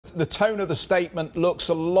the tone of the statement looks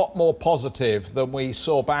a lot more positive than we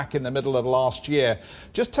saw back in the middle of last year.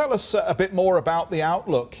 Just tell us a bit more about the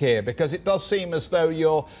outlook here, because it does seem as though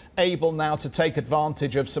you're able now to take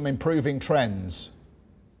advantage of some improving trends.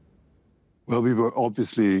 Well, we were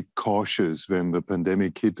obviously cautious when the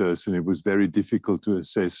pandemic hit us, and it was very difficult to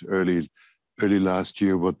assess early last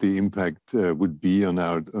year what the impact would be on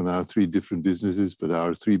our three different businesses. But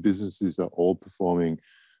our three businesses are all performing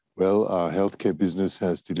well. Our healthcare business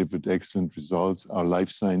has delivered excellent results. Our life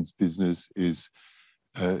science business is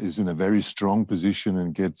in a very strong position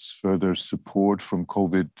and gets further support from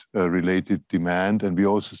COVID-related demand. And we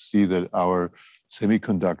also see that our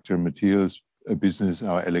semiconductor materials business,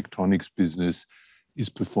 our electronics business, is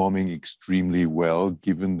performing extremely well,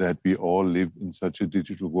 given that we all live in such a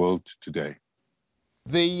digital world today.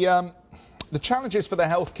 The challenges for the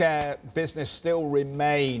healthcare business still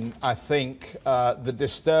remain, I think, the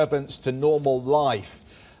disturbance to normal life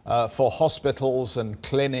for hospitals and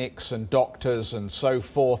clinics and doctors and so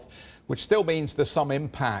forth, which still means there's some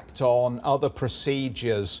impact on other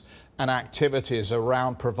procedures and activities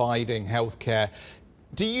around providing healthcare.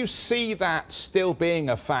 Do you see that still being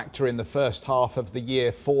a factor in the first half of the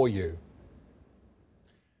year for you?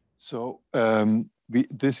 So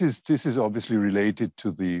this is obviously related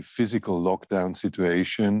to the physical lockdown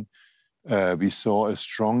situation. We saw a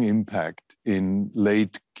strong impact in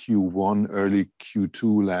late Q1, early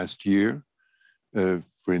Q2 last year.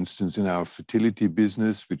 For instance, in our fertility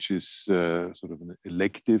business, which is sort of an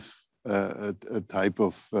elective type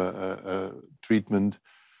of treatment.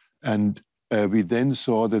 And we then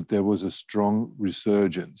saw that there was a strong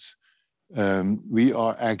resurgence. We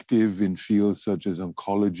are active in fields such as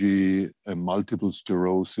oncology and multiple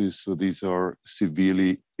sclerosis. So these are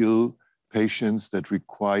severely ill patients that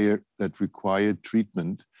require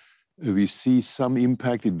treatment. We see some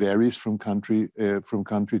impact. It varies from country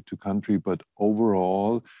to country, but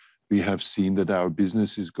overall, we have seen that our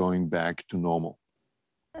business is going back to normal.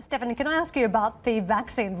 Stefan, can I ask you about the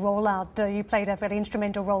vaccine rollout? You played a very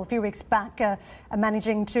instrumental role a few weeks back,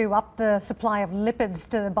 managing to up the supply of lipids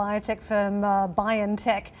to the biotech firm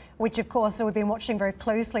BioNTech, which of course we've been watching very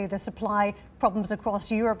closely, the supply problems across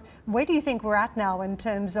Europe. Where do you think we're at now in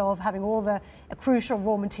terms of having all the crucial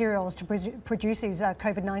raw materials to produce these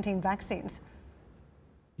COVID-19 vaccines?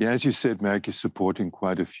 Yeah, as you said, Merck is supporting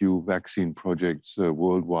quite a few vaccine projects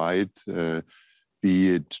worldwide.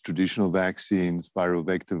 Be it traditional vaccines, viral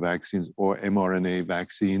vector vaccines, or mRNA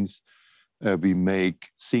vaccines. We make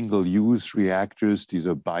single-use reactors. These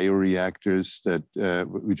are bioreactors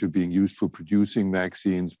which are being used for producing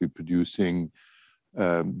vaccines. We're producing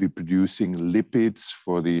lipids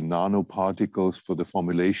for the nanoparticles for the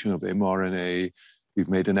formulation of mRNA. We've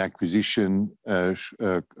made an acquisition a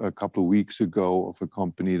couple of weeks ago of a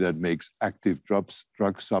company that makes active drug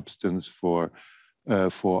substance for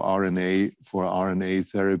RNA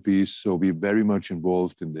therapies. So we're very much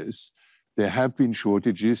involved in this. There have been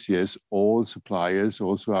shortages. Yes, all suppliers,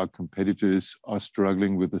 also our competitors, are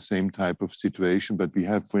struggling with the same type of situation. But we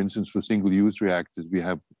have, for instance, for single-use reactors, we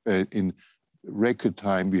have in record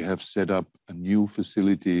time we have set up a new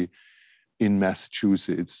facility in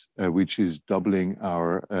Massachusetts, which is doubling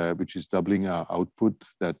our output.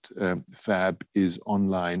 That fab is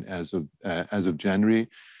online as of January.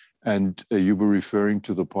 And you were referring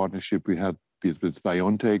to the partnership we had with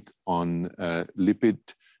BioNTech on lipid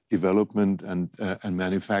development and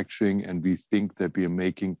manufacturing. And we think that we are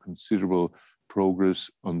making considerable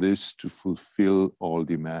progress on this to fulfill all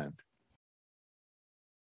demand.